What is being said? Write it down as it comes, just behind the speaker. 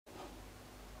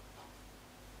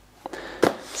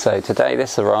So today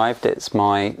this arrived. It's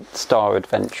my Star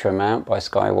Adventure mount by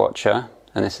Skywatcher,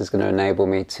 and this is going to enable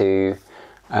me to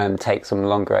take some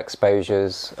longer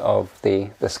exposures of the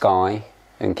sky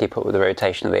and keep up with the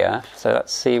rotation of the Earth. So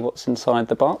let's see what's inside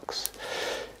the box.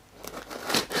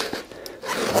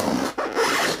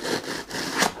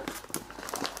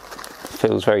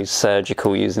 Feels very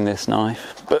surgical using this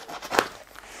knife, but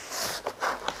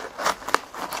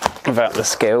without the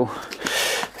skill.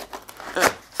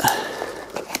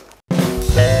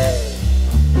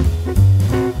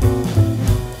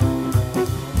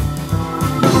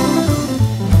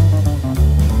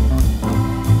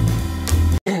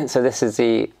 So this is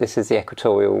the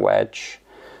equatorial wedge.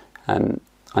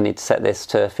 I need to set this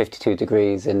to 52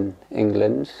 degrees in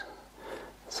England.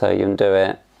 So you undo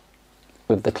it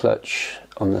with the clutch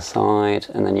on the side,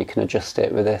 and then you can adjust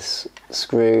it with this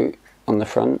screw on the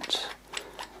front.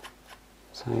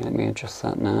 So let me adjust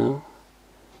that now.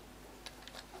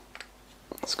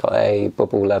 It's got a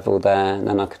bubble level there, and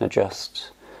then I can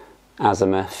adjust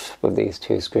azimuth with these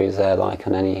two screws there, like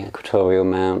on any equatorial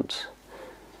mount.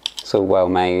 It's all well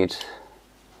made.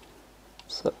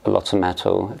 It's a lot of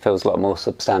metal. It feels a lot more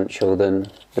substantial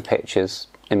than the pictures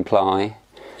imply.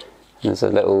 And there's a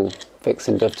little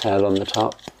fixing dovetail on the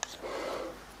top.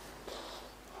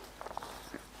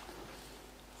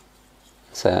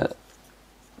 It's a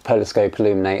polyscope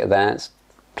illuminator there. It's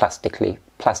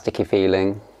plasticky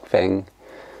feeling thing.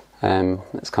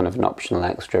 It's kind of an optional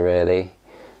extra really.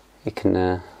 You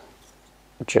can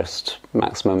adjust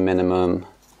maximum, minimum,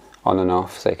 on and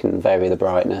off, so you can vary the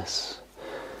brightness.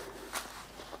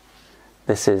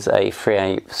 This is a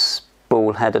 3/8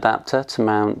 ball head adapter to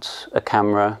mount a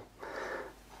camera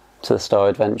to the Star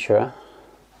Adventurer.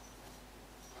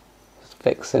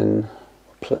 Fixing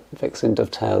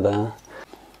dovetail there.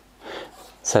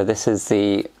 So this is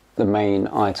the main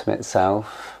item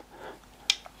itself.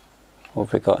 What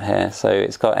have we got here? So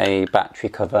it's got a battery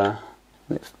cover.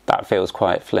 That feels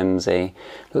quite flimsy.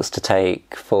 Looks to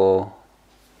take 4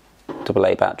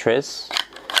 AA batteries.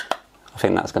 I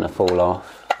think that's going to fall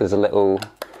off. There's a little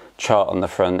chart on the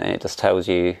front, and it just tells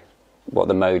you what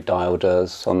the mode dial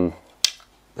does.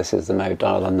 This is the mode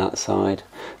dial on that side.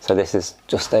 So this is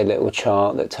just a little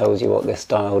chart that tells you what this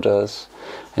dial does.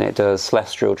 And it does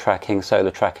celestial tracking,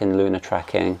 solar tracking, lunar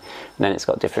tracking, and then it's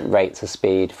got different rates of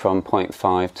speed from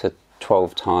 0.5 to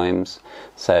 12 times.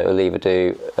 So it'll either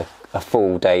do a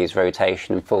full day's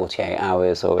rotation in 48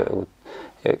 hours, or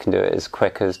it can do it as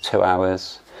quick as 2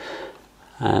 hours.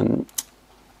 On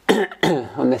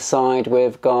this side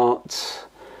we've got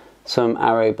some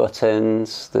arrow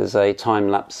buttons. There's a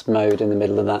time-lapse mode in the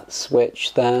middle of that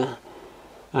switch there,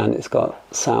 and it's got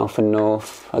south and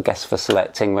north, I guess for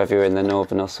selecting whether you're in the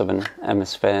northern or southern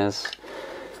hemispheres.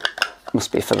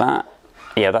 Must be for that.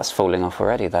 Yeah, that's falling off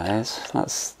already, that is.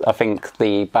 I think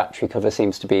the battery cover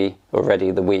seems to be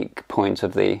already the weak point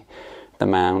of the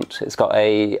mount. It's got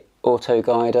a auto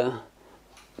guider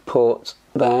port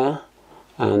there,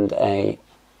 and a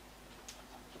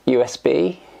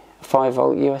USB,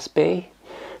 5-volt USB.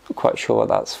 Not quite sure what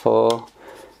that's for.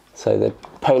 So the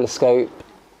polyscope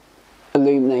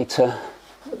illuminator,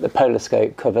 the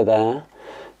polyscope cover there,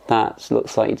 that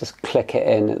looks like you just click it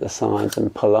in at the sides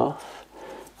and pull off,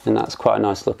 and that's quite a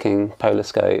nice looking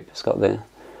polyscope. It's got the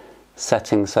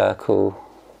setting circle,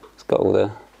 it's got all the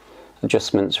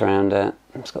adjustments around it,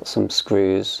 it's got some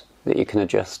screws that you can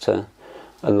adjust to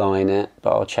align it,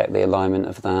 but I'll check the alignment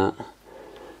of that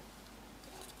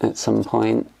at some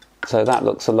point. So that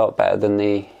looks a lot better than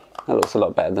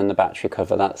the battery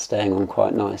cover. That's staying on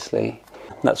quite nicely.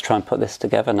 Let's try and put this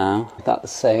together now.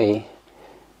 That's a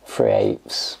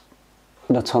 3/8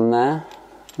 nut on there,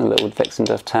 a little fixing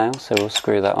dovetail, so we'll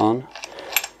screw that on,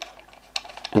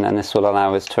 and then this will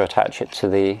allow us to attach it to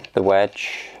the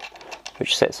wedge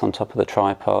which sits on top of the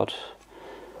tripod.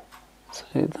 So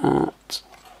that,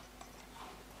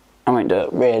 I won't do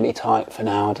it really tight for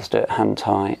now, I'll just do it hand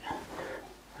tight.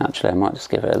 Actually, I might just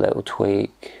give it a little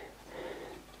tweak.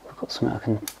 I've got something I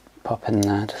can pop in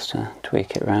there just to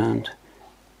tweak it around.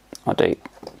 I do.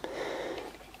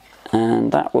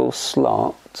 And that will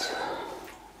slot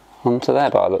onto there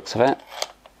by the looks of it.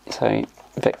 So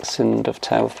Vixen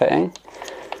dovetail fitting.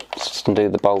 Just undo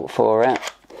the bolt for it.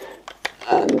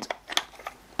 And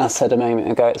as I said a moment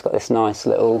ago, it's got this nice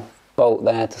little bolt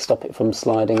there to stop it from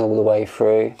sliding all the way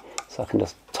through. So I can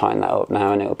just tighten that up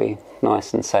now and it'll be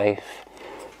nice and safe.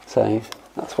 So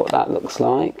that's what that looks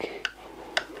like.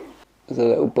 There's a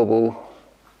little bubble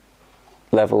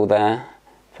level there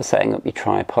for setting up your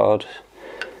tripod.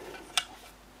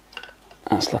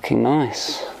 That's looking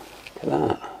nice. Look at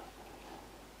that.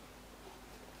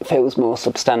 It feels more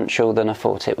substantial than I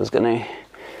thought it was going to.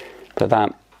 So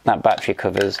that battery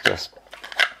cover's just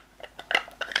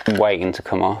waiting to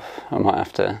come off. I might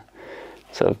have to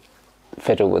sort of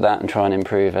fiddle with that and try and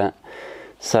improve it.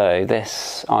 So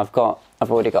this, I've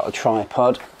already got a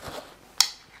tripod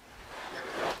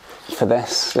for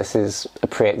this. This is a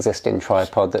pre-existing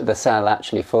tripod that they sell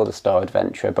actually for the Star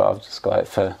Adventurer, but I've just got it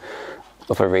for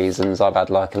other reasons. I've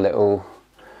had like a little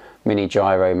mini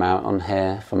gyro mount on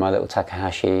here for my little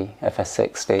Takahashi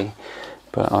FS60,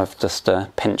 but I've just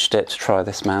pinched it to try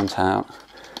this mount out.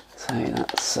 So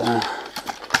let's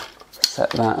set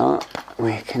that up.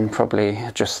 We can probably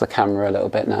adjust the camera a little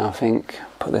bit now, I think.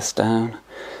 Put this down.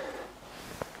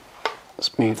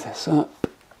 Let's move this up.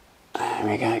 There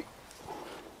we go.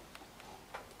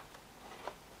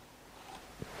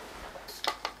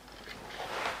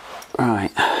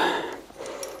 Right.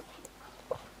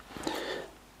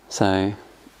 So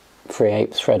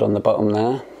 3/8 thread on the bottom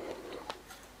there.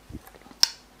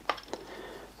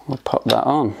 We'll pop that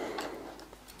on.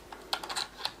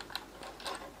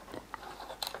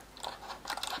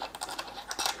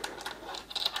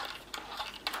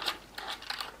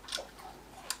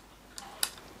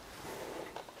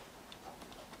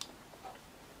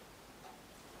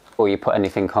 Before you put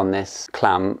anything on this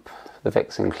clamp, the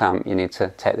Vixen clamp, you need to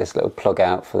take this little plug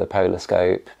out for the polar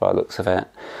scope by the looks of it,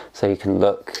 so you can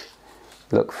look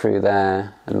through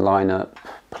there and line up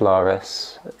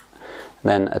Polaris,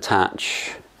 then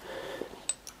attach.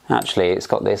 Actually, it's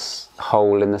got this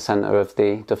hole in the centre of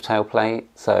the dovetail plate,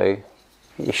 so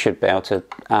you should be able to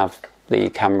have the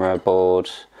camera aboard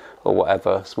or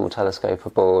whatever, small telescope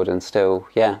aboard, and still,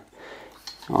 yeah,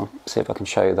 I'll see if I can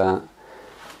show that.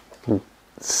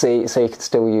 See, so you can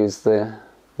still use the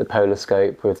polar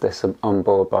scope with this on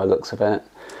board by the looks of it.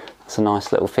 It's a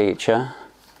nice little feature.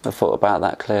 I thought about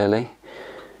that clearly.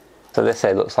 So this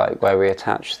here looks like where we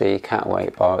attach the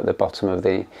catweight bar at the bottom of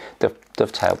the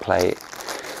dovetail plate.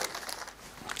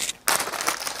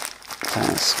 So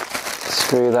let's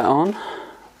screw that on.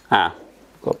 Got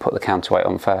to put the counterweight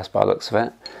on first by the looks of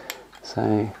it.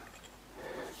 So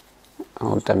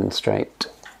I'll demonstrate.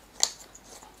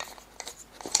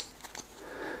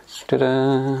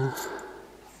 Ta-da!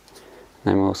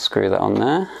 Then we'll screw that on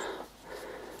there.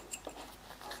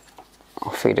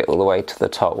 I'll feed it all the way to the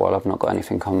top while I've not got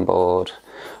anything on board.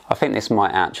 I think this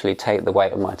might actually take the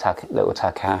weight of my little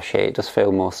Takahashi. It does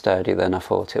feel more sturdy than I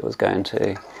thought it was going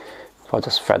to. If I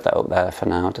just thread that up there for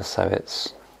now, just so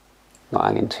it's not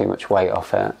hanging too much weight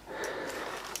off it.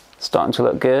 Starting to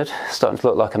look good. Starting to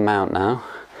look like a mount now.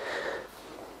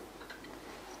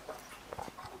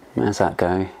 Where's that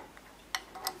go?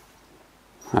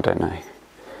 I don't know.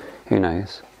 Who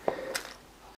knows?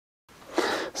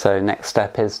 So next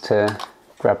step is to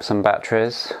grab some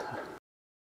batteries.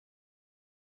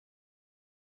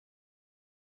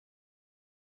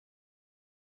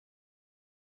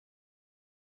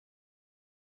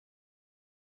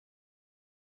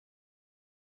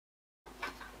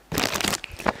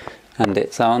 And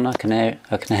it's on. I can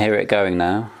hear it going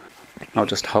now. I'll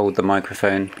just hold the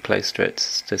microphone close to it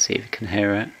to see if you can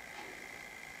hear it.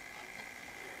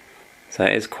 So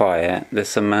it is quiet. There's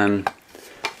some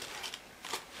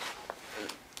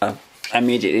I can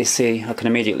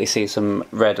immediately see some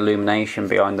red illumination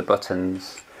behind the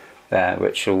buttons there,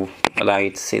 which will allow you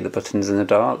to see the buttons in the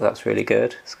dark. That's really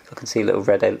good. So I can see a little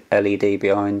red LED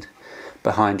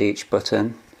behind each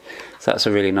button. So that's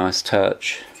a really nice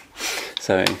touch.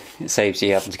 So it saves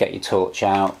you having to get your torch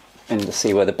out and to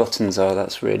see where the buttons are.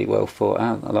 That's really well thought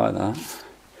out. I like that.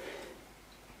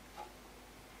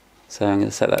 So I'm going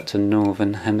to set that to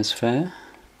Northern Hemisphere.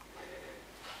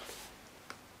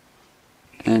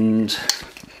 And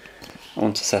I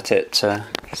want to set it to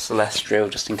Celestial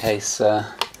just in case.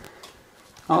 Oh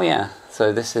yeah,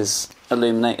 so this is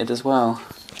illuminated as well.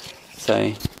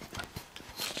 So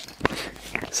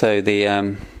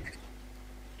the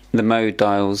mode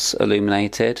dial's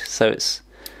illuminated, so it's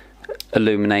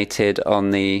illuminated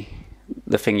on the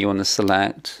thing you want to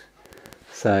select.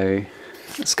 So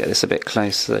let's get this a bit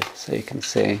closer so you can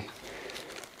see.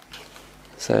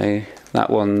 So that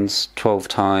one's 12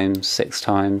 times, 6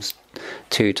 times,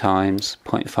 2 times,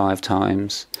 0.5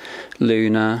 times,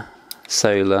 lunar,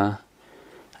 solar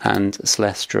and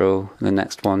celestial. The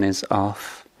next one is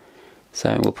off.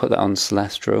 So we'll put that on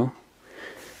celestial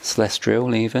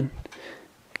even.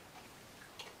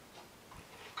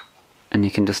 And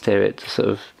you can just hear it sort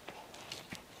of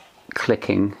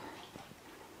clicking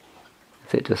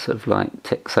if it just sort of like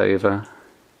ticks over.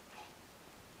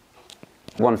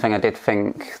 One thing I did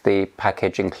think the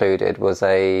package included was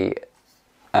a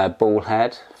ball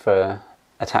head for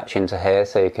attaching to here,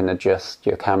 so you can adjust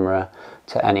your camera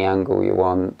to any angle you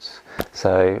want.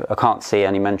 So I can't see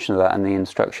any mention of that in the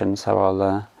instructions, so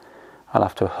I'll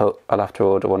have to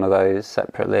order one of those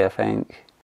separately, I think.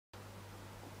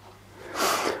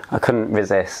 I couldn't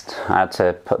resist. I had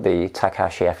to put the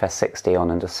Takashi FS60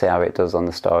 on and just see how it does on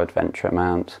the Star Adventurer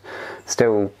mount.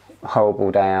 Still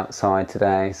horrible day outside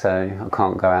today, so I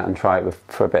can't go out and try it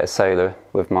for a bit of solar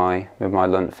with my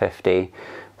Lunt 50.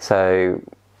 So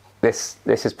this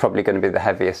is probably going to be the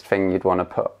heaviest thing you'd want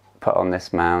to put on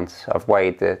this mount. I've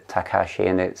weighed the Takashi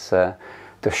and it's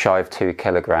just shy of 2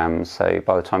 kilograms. So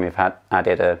by the time you've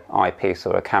added an eyepiece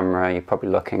or a camera, you're probably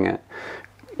looking at,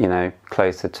 you know,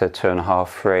 closer to 2.5,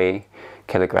 3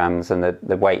 kilograms, and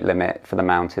the weight limit for the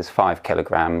mount is 5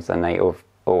 kilograms, and they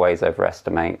always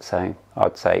overestimate, so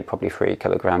I'd say probably 3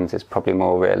 kilograms is probably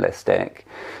more realistic.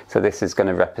 So this is going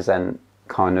to represent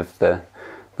kind of the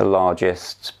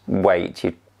largest weight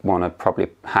you'd want to probably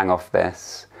hang off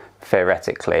this,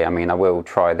 theoretically. I mean, I will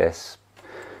try this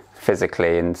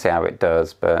physically and see how it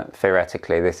does, but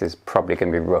theoretically this is probably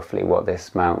going to be roughly what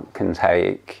this mount can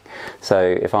take. So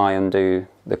if I undo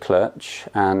the clutch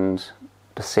and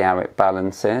just see how it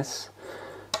balances.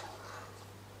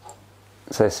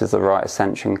 So this is the right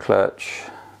Ascension clutch.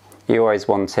 You always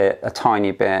want it a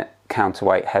tiny bit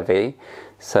counterweight heavy,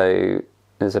 so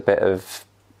there's a bit of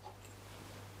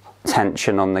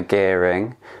tension on the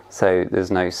gearing, so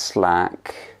there's no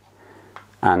slack,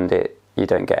 and you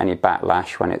don't get any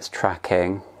backlash when it's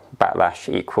tracking.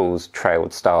 Backlash equals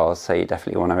trailed stars, so you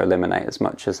definitely want to eliminate as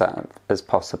much as that as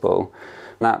possible.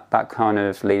 That kind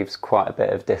of leaves quite a bit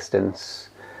of distance.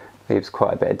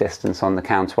 On the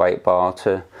counterweight bar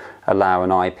to allow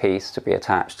an eyepiece to be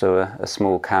attached to a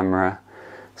small camera.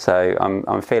 So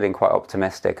I'm feeling quite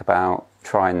optimistic about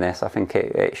trying this. I think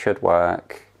it should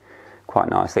work quite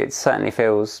nicely. It certainly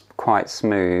feels quite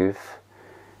smooth.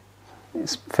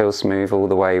 It feels smooth all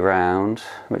the way round,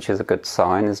 which is a good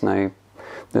sign. There's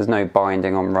no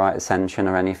binding on right Ascension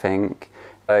or anything.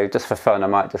 So just for fun, I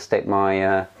might just stick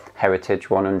my Heritage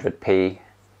 100p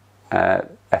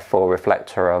f4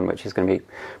 reflector on, which is going to be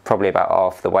probably about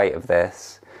half the weight of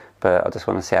this, but I just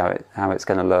want to see how it's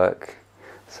going to look.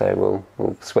 So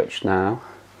we'll switch now.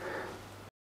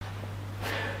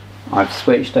 I've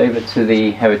switched over to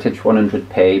the Heritage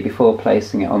 100p. Before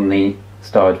placing it on the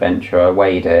Star Adventurer, I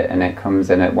weighed it and it comes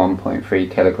in at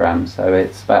 1.3 kilograms, so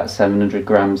it's about 700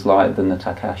 grams lighter than the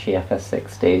Takashi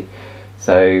FS60,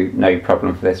 so no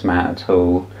problem for this mount at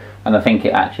all. And I think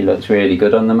it actually looks really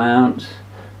good on the mount.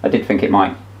 I did think it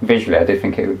might, visually I did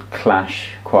think it would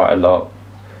clash quite a lot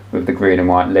with the green and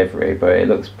white livery, but it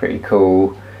looks pretty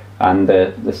cool, and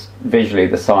visually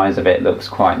the size of it looks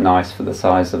quite nice for the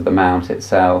size of the mount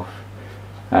itself.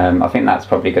 I think that's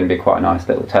probably going to be quite a nice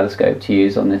little telescope to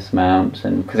use on this mount,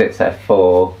 and because it's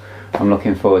f4, I'm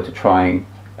looking forward to trying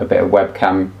a bit of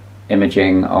webcam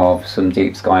imaging of some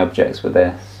deep sky objects with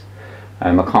this.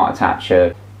 I can't attach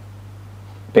a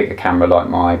bigger camera like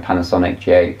my Panasonic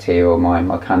G80 or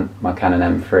my Canon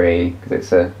M3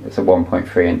 because it's a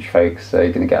 1.3 inch focus, so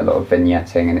you're going to get a lot of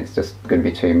vignetting and it's just going to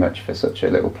be too much for such a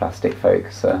little plastic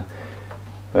focuser.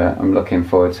 But I'm looking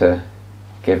forward to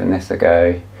giving this a go.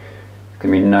 It's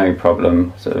going to be no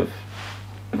problem. Sort of,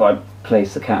 if I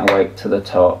place the counterweight to the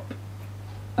top,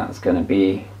 that's going to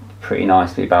be pretty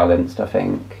nicely balanced, I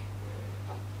think.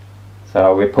 So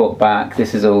I'll report back.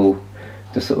 This is all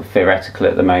just sort of theoretical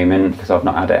at the moment because I've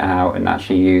not had it out and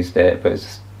actually used it, but it's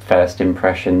just first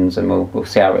impressions, and we'll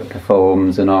see how it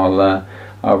performs, and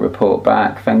I'll report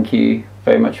back. Thank you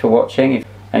very much for watching. If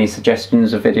any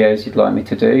suggestions of videos you'd like me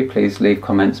to do, please leave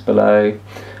comments below,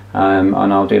 and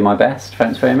I'll do my best.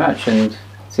 Thanks very much and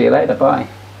see you later. Bye.